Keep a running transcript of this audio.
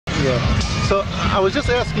Yeah. So I was just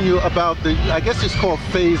asking you about the, I guess it's called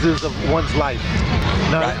phases of one's life.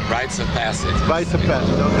 Now, Rites of Passage. Rites of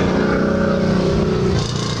Passage, okay.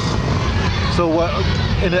 So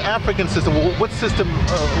in the African system, what system,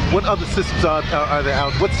 what other systems are there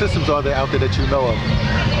out? What systems are there out there that you know of?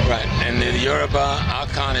 Right, and the Yoruba,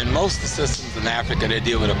 Akan, and most of the systems in Africa, they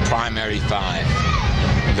deal with a primary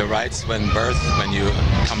 5. The rites when you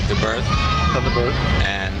come to birth.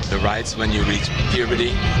 And the rites when you reach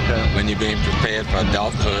puberty, when you're being prepared for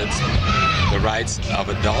adulthood. The rites of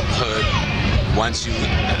adulthood, once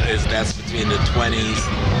that's between the 20s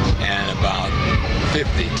and about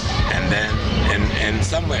 50. And then, and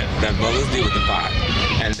somewhere, let's deal with the 5.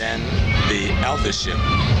 And then the eldership,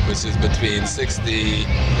 which is between 60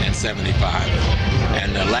 and 75.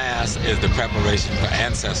 And the last is the preparation for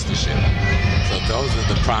ancestorship. So those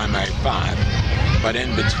are the primary 5. But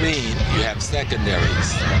in between, you have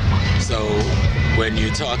secondaries. So when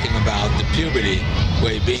you're talking about the puberty,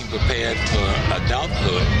 where you're being prepared for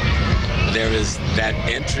adulthood, there is that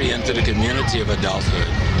entry into the community of adulthood.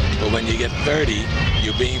 But when you get 30,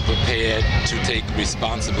 you're being prepared to take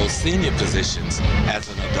responsible senior positions as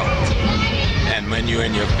an adult. And when you're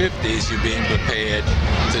in your 50s, you're being prepared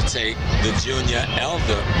to take the junior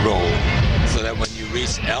elder role, so that when you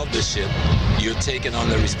reach eldership, you're taking on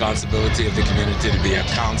the responsibility of the community to be a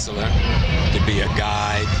counselor, to be a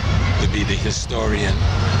guide, to be the historian.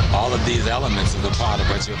 All of these elements is a part of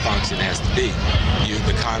what your function has to be. You're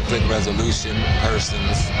the conflict resolution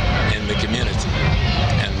persons in the community.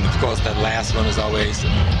 And of course, that last one is always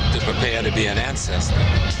to prepare to be an ancestor.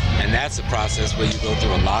 And that's a process where you go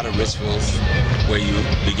through a lot of rituals, where you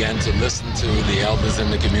begin to listen to the elders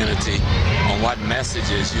in the community on what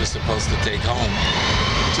messages you're supposed to take home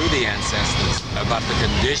to the ancestors about the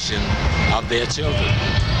condition of their children,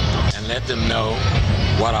 and let them know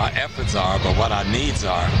what our efforts are, but what our needs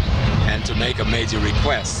are, and to make a major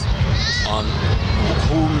request on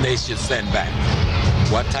whom they should send back.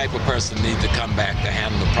 What type of person needs to come back to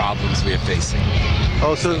handle the problems we're facing.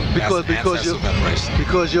 Oh, so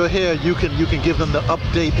because you're here, you can give them the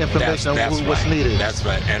update information on what's needed. That's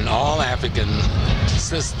right. And all African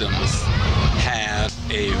systems have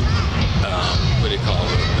a what do you call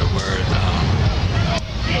it? The word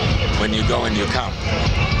when you go and you come.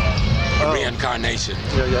 Reincarnation.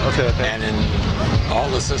 Yeah, okay. And in all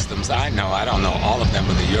the systems I know, I don't know all of them,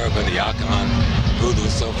 but the Yoruba, the Akan, Voodoo,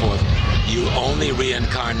 so forth, you only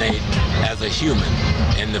reincarnate as a human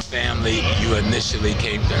in the family you initially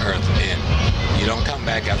came to Earth in. You don't come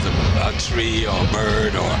back as a tree or a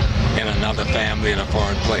bird or in another family in a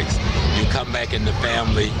foreign place. You come back in the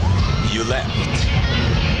family you left,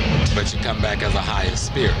 but you come back as a higher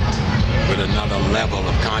spirit with another level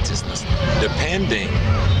of consciousness, depending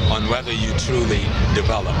on whether you truly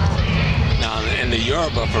develop. Now, in the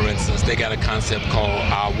Yoruba, for instance, they got a concept called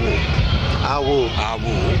Awu. Awu.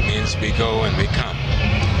 Awu means we go and we come.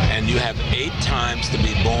 And you have 8 times to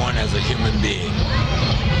be born as a human being.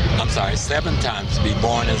 I'm sorry, 7 times to be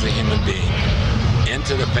born as a human being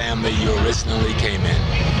into the family you originally came in.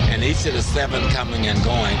 And each of the 7 coming and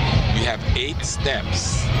going, you have 8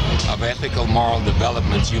 steps of ethical moral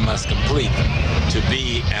development you must complete to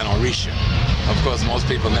be an Orisha. Of course, most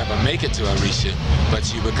people never make it to Orisha,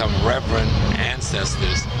 but you become reverend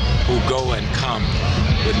ancestors who go and come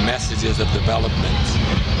with messages of development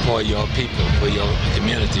for your people, for your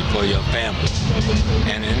community, for your family.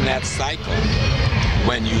 And in that cycle,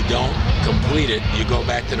 when you don't complete it, you go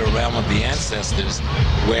back to the realm of the ancestors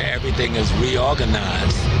where everything is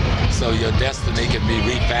reorganized, so your destiny can be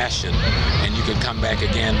refashioned and you can come back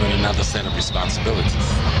again with another set of responsibilities.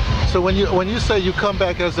 So when you say you come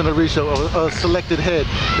back as an Orisha or a selected head,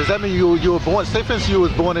 does that mean you were born, say for instance you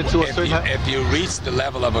was born into a certain... If you reach the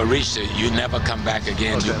level of Orisha, you never come back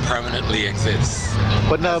again. Okay. You permanently exist.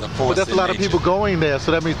 But now, but that's a lot of people going there,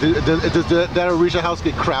 so that means, does that Orisha house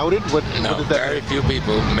get crowded? No, very few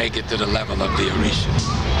people make it to the level of the Orisha.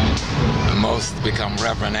 Most become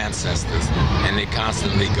reverend ancestors, and they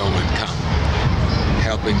constantly go and come,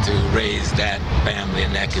 helping to raise that family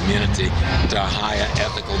and that community to a higher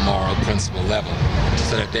ethical, moral, principle level,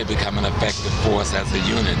 so that they become an effective force as a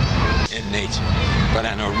unit in nature. But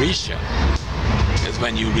an Orisha is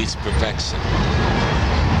when you reach perfection.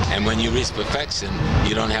 And when you reach perfection,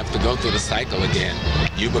 you don't have to go through the cycle again.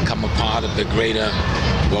 You become a part of the greater,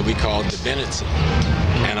 what we call divinity,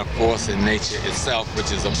 and a force in nature itself,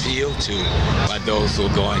 which is appealed to by those who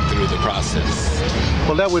are going through the process.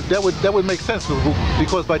 Well, that would make sense,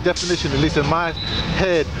 because by definition, at least in my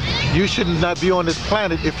head, you should not be on this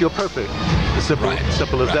planet if you're perfect. Simple, Right.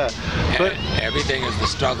 simple as Right. that. But Everything is the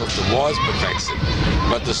struggle towards perfection.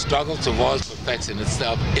 But the struggle towards perfection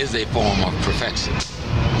itself is a form of perfection.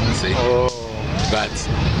 See? But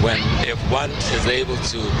if one is able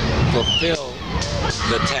to fulfill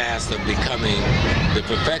the task of becoming the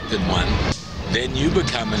perfected one, then you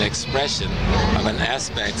become an expression of an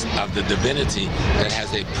aspect of the divinity that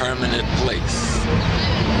has a permanent place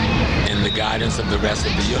in the guidance of the rest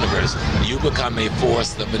of the universe. You become a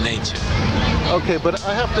force of nature. Okay, but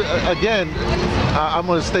I have to, again, I'm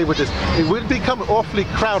going to stay with this. It would become awfully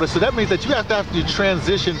crowded, so that means that you have to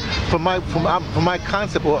transition from my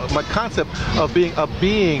concept, or my concept of being a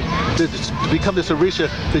being, to become this Orisha,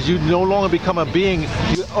 that you no longer become a being,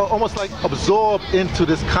 you almost like absorb into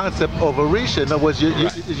this concept of Orisha. In other words,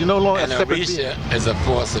 you're no longer a separate being. Orisha is a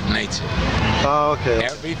force of nature. Oh, okay.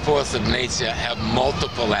 Every force of nature have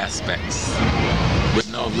multiple aspects with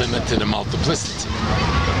no limit to the multiplicity.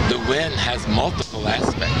 The wind has multiple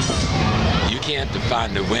aspects. You can't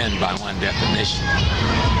define the wind by one definition,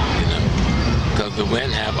 you know, because the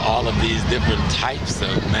wind have all of these different types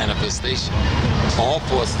of manifestation. All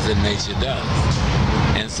forces in nature does.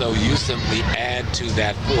 And so you simply add to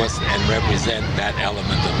that force and represent that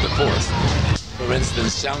element of the force. For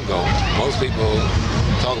instance, Shango, most people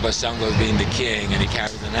talk about Shango as being the king and he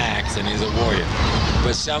carries an axe and he's a warrior.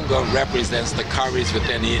 But Shango represents the courage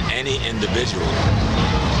within any individual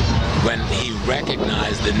when he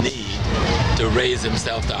recognized the need to raise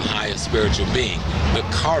himself to a higher spiritual being. The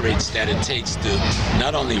courage that it takes to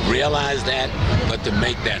not only realize that, but to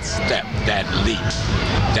make that step, that leap.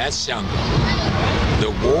 That's Shango. The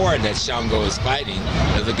war that Shango is fighting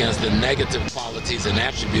is against the negative qualities and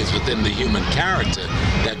attributes within the human character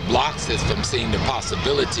that blocks us from seeing the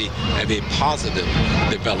possibility of a positive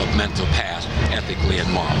developmental path, ethically and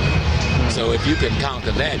morally. So if you can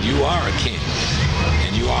conquer that, you are a king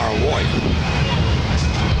and you are a warrior.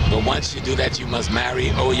 But once you do that, you must marry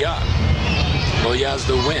Oya. Oya is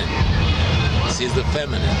the wind. She's the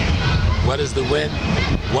feminine. What is the wind?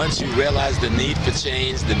 Once you realize the need for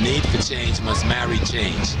change must marry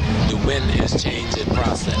change. The wind is change in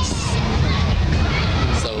process.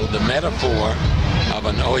 So the metaphor of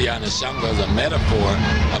an Oya and a Shango is a metaphor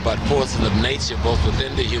about forces of nature both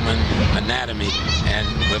within the human anatomy and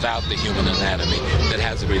without the human anatomy that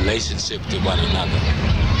has a relationship to one another.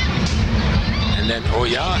 And then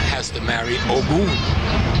Oya has to marry Ogun.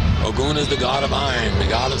 Ogun is the god of iron, the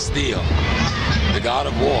god of steel, the god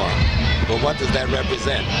of war. But what does that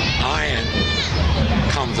represent? Iron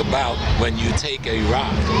comes about when you take a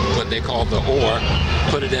rock, what they call the ore,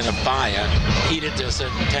 put it in a fire, heat it to a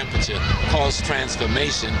certain temperature, cause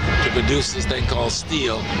transformation to produce this thing called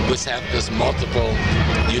steel, which has this multiple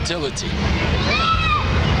utility.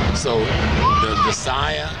 So the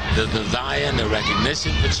desire and the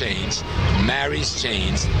recognition for change marries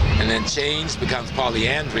change, and then change becomes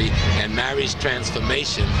polyandry and marries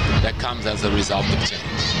transformation that comes as a result of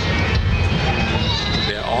change.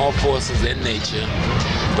 They're all forces in nature,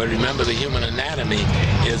 but remember the human anatomy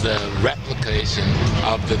is a replication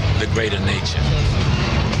of the greater nature.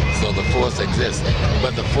 So the force exists,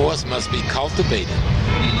 but the force must be cultivated.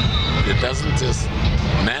 It doesn't just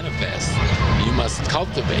manifest. You must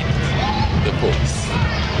cultivate the force,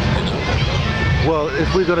 you know? Well,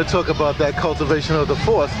 if we're going to talk about that cultivation of the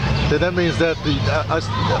force, then that means that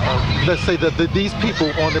let's say that these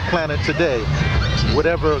people on the planet today,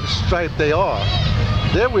 whatever stripe they are,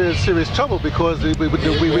 we're in serious trouble because we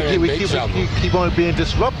keep on being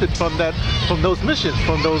disrupted from those missions,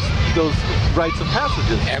 from those rites of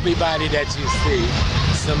passages. Everybody that you see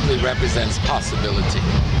simply represents possibility.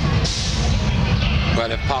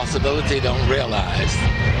 But if possibility don't realize,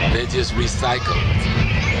 they're just recycled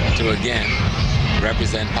to again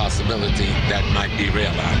represent possibility that might be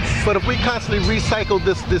realized. But if we constantly recycle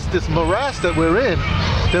this morass that we're in,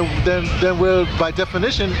 then we're, by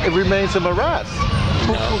definition, it remains a morass.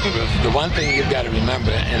 No, the one thing you've got to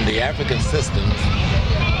remember, in the African systems,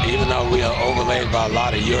 even though we are overlaid by a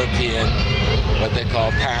lot of European, what they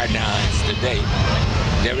call paradigms today,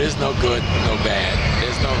 there is no good, no bad.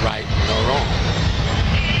 There's no right, no wrong.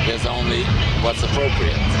 There's only what's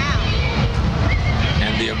appropriate.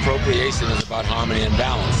 And the appropriation is about harmony and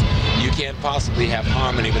balance. You can't possibly have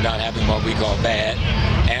harmony without having what we call bad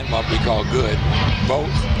and what we call good, both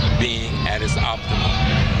being at its optimum.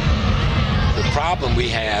 The problem we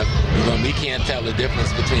have is when we can't tell the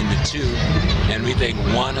difference between the two and we think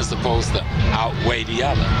one is supposed to outweigh the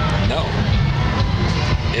other. No.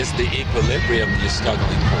 It's the equilibrium you're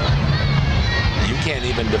struggling for. You can't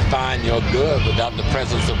even define your good without the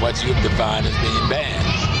presence of what you've defined as being bad.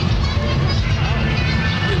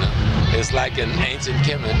 You know? It's like in ancient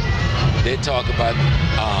Kemet, they talk about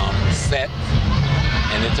Set,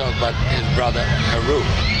 and they talk about his brother Haru.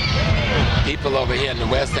 People over here in the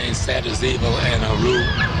West saying Set is evil and Haru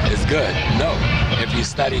is good. No, if you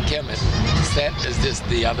study Kemet, Set is just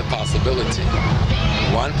the other possibility.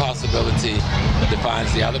 One possibility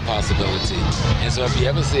defines the other possibility. And so if you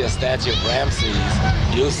ever see a statue of Ramses,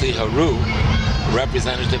 you'll see Haru,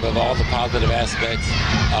 representative of all the positive aspects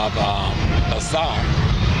of Asar,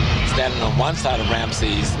 standing on one side of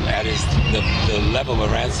Ramses, that is the level where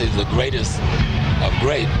Ramses is the greatest of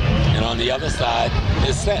great, and on the other side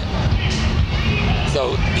is Set.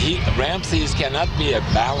 So Ramses cannot be a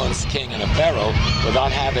balanced king and a pharaoh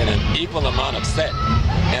without having an equal amount of Set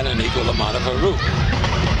and an equal amount of Haru.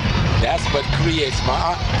 That's what creates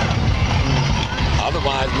Ma'at.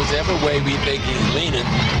 Otherwise, whichever way we think he's leaning,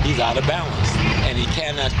 he's out of balance, and he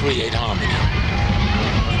cannot create harmony.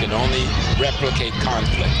 He can only replicate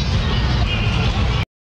conflict.